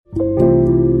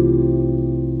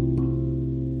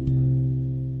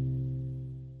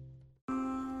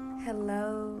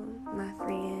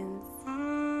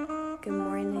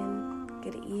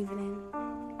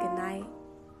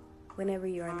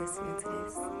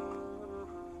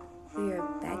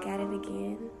at it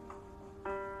again,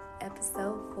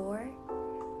 episode 4,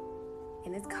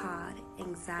 and it's called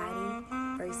Anxiety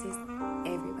versus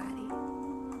Everybody.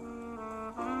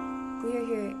 We are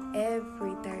here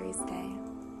every Thursday,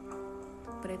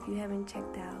 but if you haven't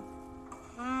checked out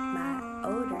my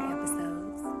older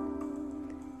episodes,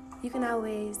 you can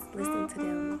always listen to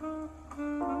them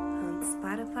on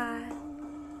Spotify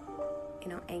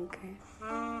and on Anchor,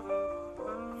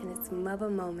 and it's Mother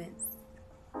Moments.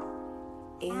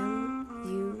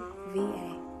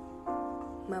 MUVA,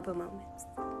 Mother Moments.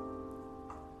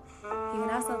 You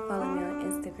can also follow me on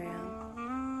Instagram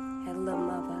at Lil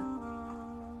Mother,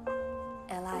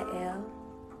 LIL.MUVA.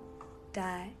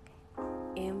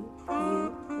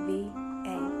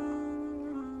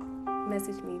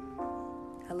 Message me.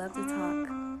 I love to talk.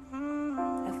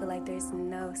 I feel like there's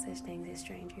no such thing as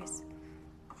strangers.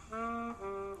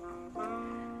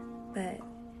 But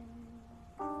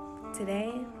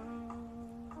today,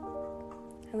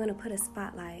 I'm going to put a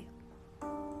spotlight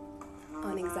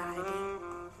on anxiety.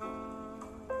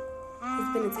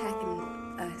 It's been attacking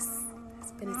us.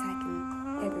 It's been attacking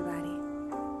everybody.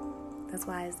 That's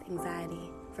why it's anxiety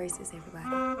versus everybody.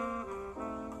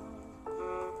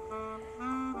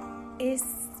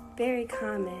 It's very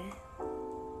common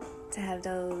to have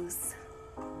those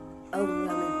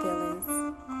overwhelming feelings,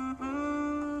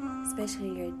 especially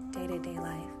in your day-to-day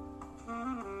life.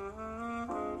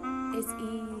 It's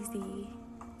easy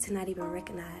to not even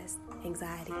recognize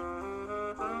anxiety.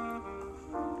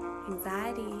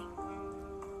 Anxiety,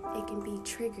 it can be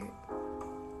triggered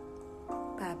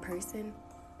by a person,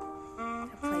 a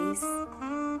place,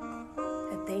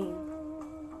 a thing.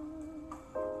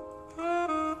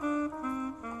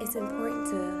 It's important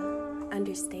to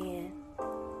understand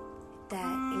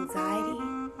that anxiety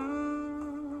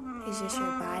is just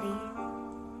your body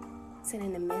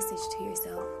sending a message to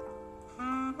yourself.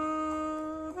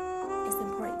 It's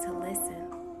important to listen.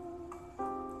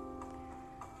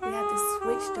 We have to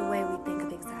switch the way we think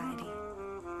of anxiety.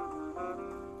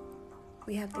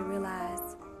 We have to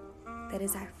realize that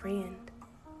it's our friend.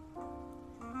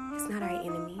 It's not our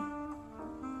enemy.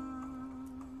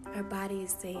 Our body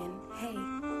is saying, hey,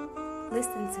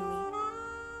 listen to me.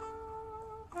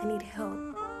 I need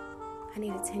help. I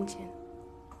need attention.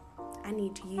 I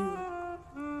need you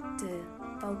to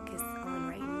focus on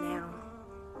right now.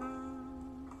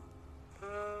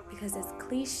 Because as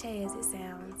cliche as it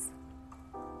sounds,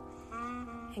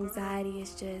 anxiety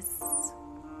is just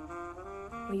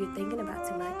when you're thinking about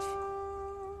too much,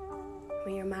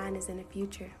 when your mind is in the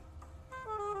future.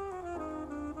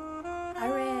 I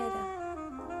read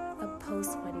a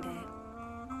post one day,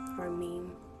 or a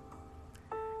meme,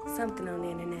 something on the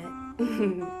internet,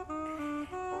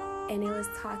 and it was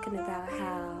talking about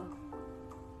how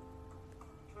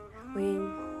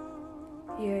when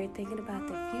you're thinking about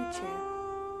the future,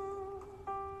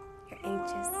 you're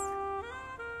anxious.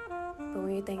 But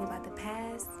when you're thinking about the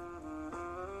past,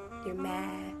 you're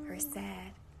mad or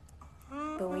sad.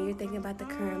 But when you're thinking about the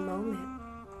current moment,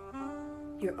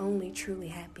 you're only truly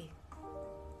happy.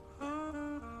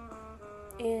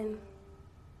 And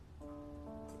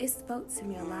it spoke to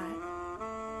me a lot,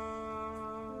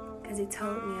 because it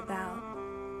told me about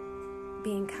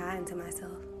being kind to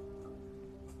myself.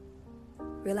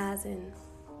 Realizing,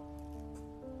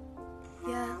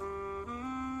 yeah,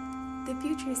 the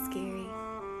future is scary,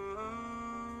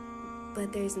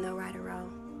 but there's no right or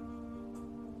wrong.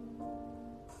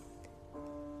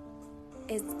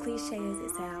 As cliche as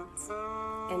it sounds,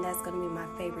 and that's going to be my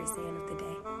favorite saying of the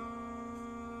day,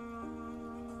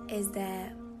 is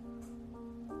that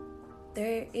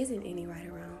there isn't any right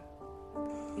or wrong.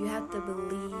 You have to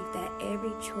believe that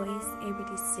every choice, every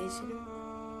decision,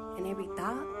 and every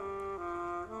thought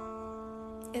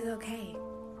is okay.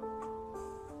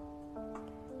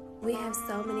 We have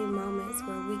so many moments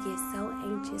where we get so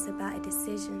anxious about a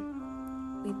decision.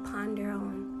 We ponder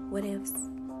on what ifs.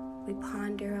 We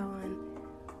ponder on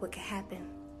what could happen.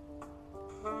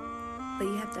 But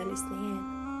you have to understand,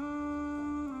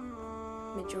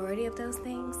 majority of those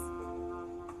things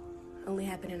only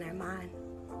happen in our mind.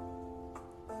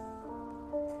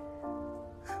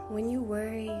 When you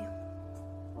worry,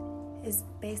 it's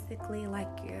basically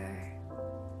like you're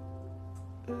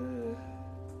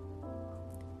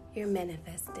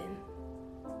manifesting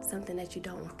something that you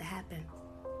don't want to happen.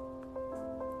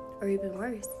 Or even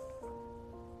worse,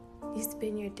 you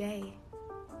spend your day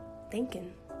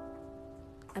thinking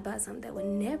about something that would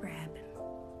never happen.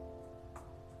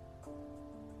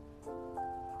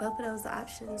 Both of those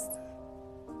options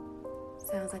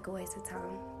sounds like a waste of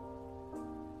time.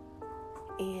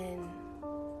 And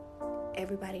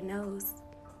everybody knows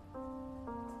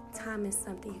time is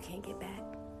something you can't get back.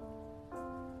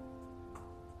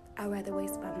 I'd rather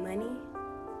waste my money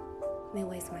than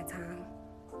waste my time.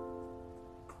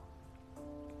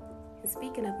 And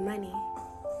speaking of money,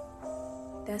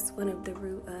 that's one of the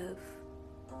root of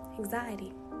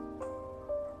anxiety.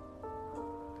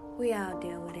 We all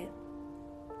deal with it.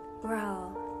 We're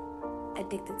all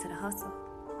addicted to the hustle,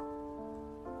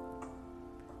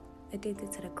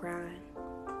 addicted to the grind.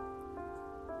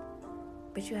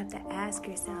 But you have to ask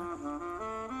yourself,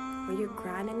 when you're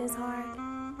grinding this hard,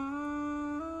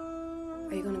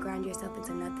 are you going to grind yourself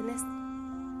into nothingness?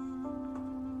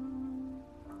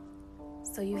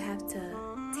 So you have to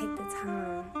take the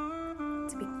time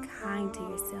to be kind to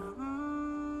yourself.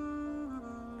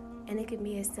 And it can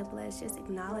be as simple as just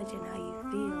acknowledging how you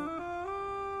feel.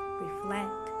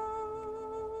 Reflect.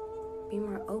 Be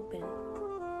more open.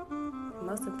 And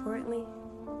most importantly,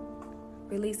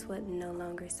 release what no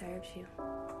longer serves you.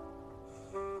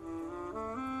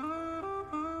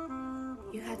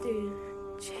 You have to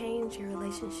change your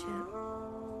relationship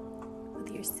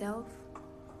with yourself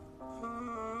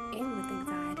and with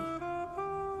anxiety.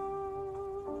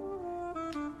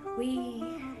 We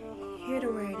hear the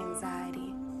word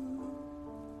anxiety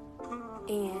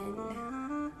and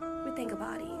we think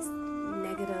about these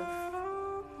negative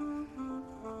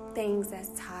things that's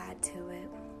tied to it.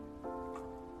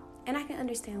 And I can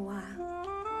understand why.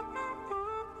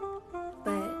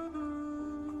 But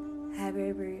have you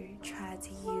ever tried to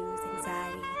use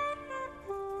anxiety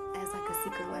as like a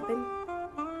secret weapon?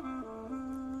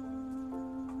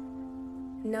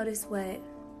 Notice what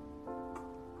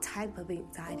type of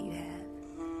anxiety you have.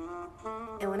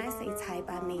 And when I say type,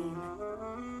 I mean,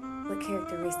 what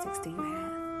characteristics do you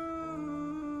have?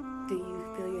 Do you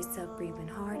feel yourself breathing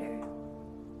harder?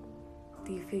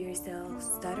 Do you feel yourself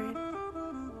stuttering?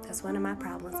 That's one of my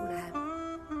problems when I have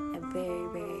a very,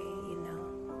 very,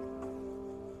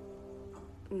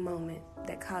 moment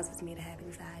that causes me to have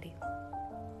anxiety.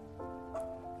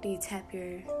 Do you tap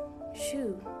your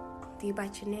shoe? Do you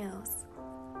bite your nails?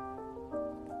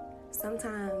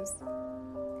 Sometimes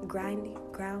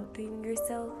grounding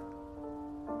yourself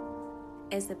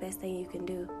is the best thing you can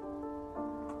do.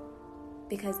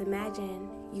 Because imagine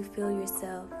you feel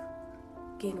yourself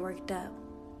getting worked up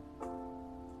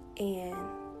and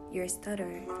you're a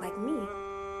stutterer like me.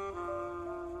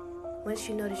 Once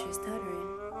you notice you're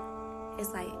stuttering,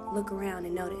 it's like look around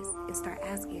and notice and start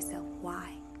asking yourself,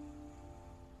 why?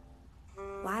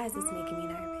 Why is this making me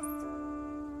nervous?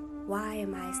 Why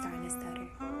am I starting to stutter?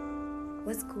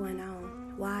 What's going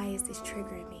on? Why is this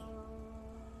triggering me?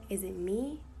 Is it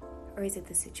me or is it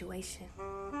the situation?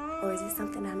 Or is it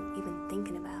something I'm even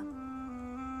thinking about?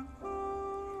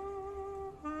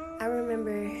 I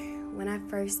remember when I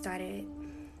first started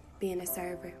being a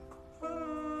server.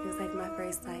 It was like my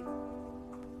first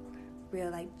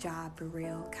real job for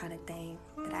real kind of thing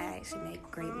that I actually made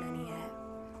great money at.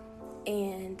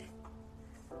 And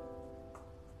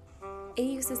it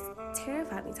used to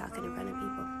terrify me talking in front of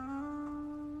people.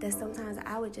 That sometimes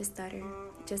I would just stutter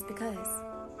just because.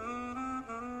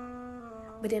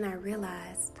 But then I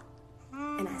realized,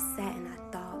 and I sat and I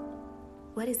thought,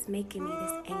 what is making me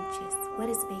this anxious? What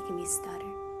is making me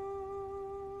stutter?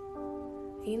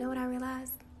 And you know what I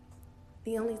realized?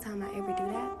 The only time I ever do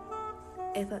that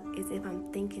is if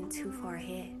I'm thinking too far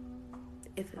ahead.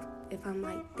 If I'm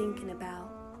thinking about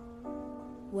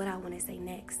what I want to say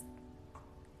next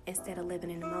instead of living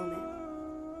in the moment.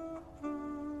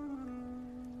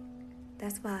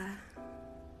 That's why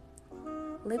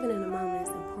living in the moment is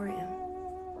important,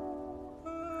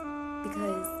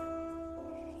 because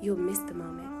you'll miss the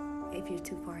moment if you're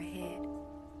too far ahead.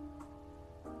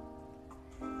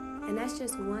 And that's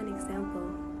just one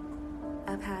example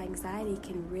of how anxiety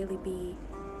can really be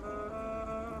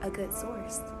a good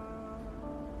source.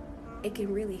 It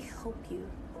can really help you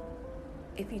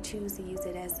if you choose to use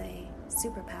it as a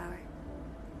superpower.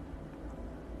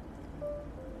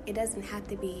 It doesn't have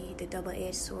to be the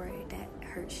double-edged sword that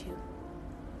hurts you.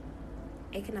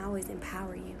 It can always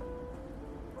empower you.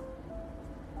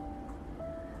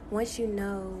 Once you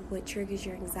know what triggers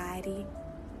your anxiety,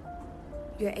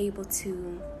 you're able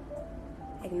to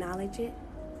acknowledge it,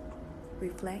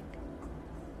 reflect,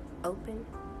 open,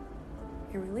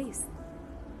 and release.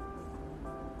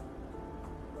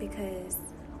 Because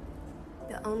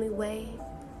the only way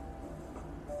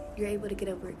you're able to get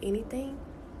over anything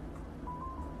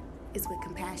is with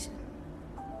compassion.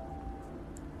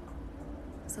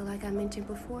 So like I mentioned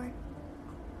before,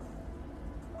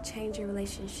 change your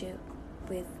relationship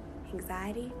with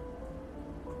anxiety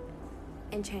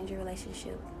and change your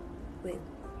relationship with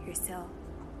yourself.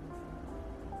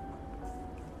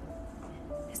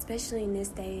 Especially in this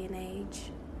day and age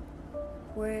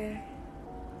where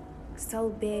so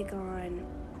big on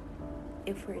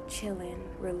if we're chilling,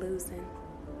 we're losing.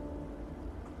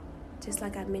 Just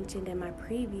like I mentioned in my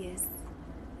previous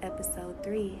episode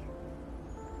 3,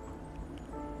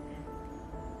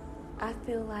 I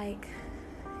feel like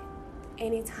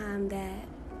anytime that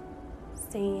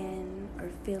saying or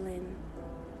feeling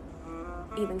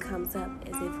even comes up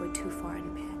as if we're too far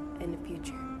in the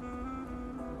future.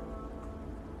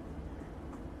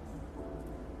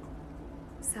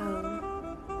 So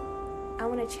I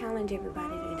want to challenge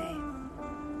everybody today.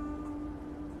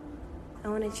 I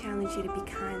want to challenge you to be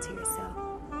kind to yourself.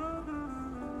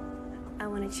 I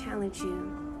want to challenge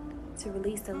you to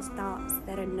release those thoughts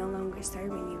that are no longer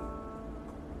serving you.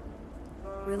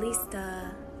 Release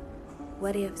the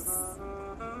what ifs.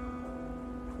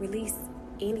 Release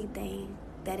anything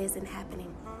that isn't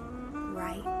happening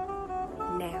right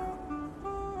now.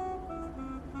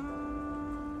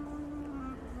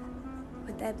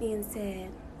 With that being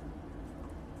said,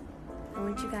 I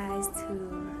want you guys to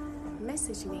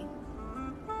message me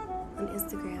on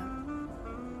Instagram.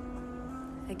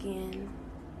 Again,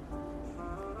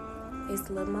 it's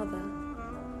Lil Mother,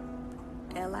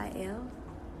 LIL.MUVA.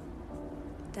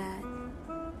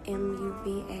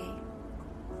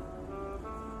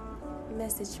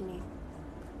 Message me.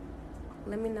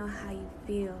 Let me know how you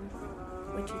feel,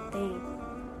 what you think.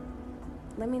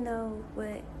 Let me know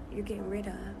what you're getting rid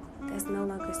of that's no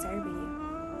longer serving you.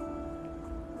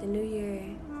 The new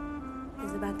year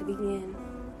is about to begin.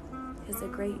 It's a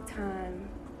great time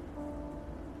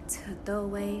to throw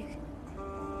away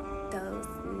those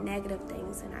negative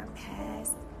things in our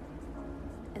past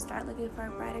and start looking for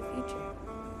a brighter future.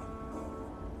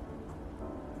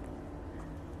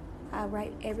 I'll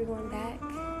write everyone back.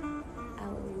 I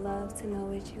would love to know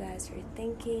what you guys are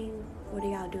thinking. What are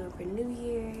y'all doing for New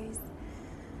Year's?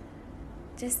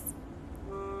 Just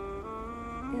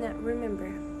remember,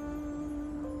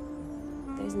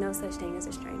 there's no such thing as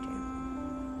a stranger.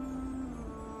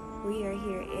 We are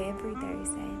here every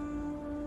Thursday.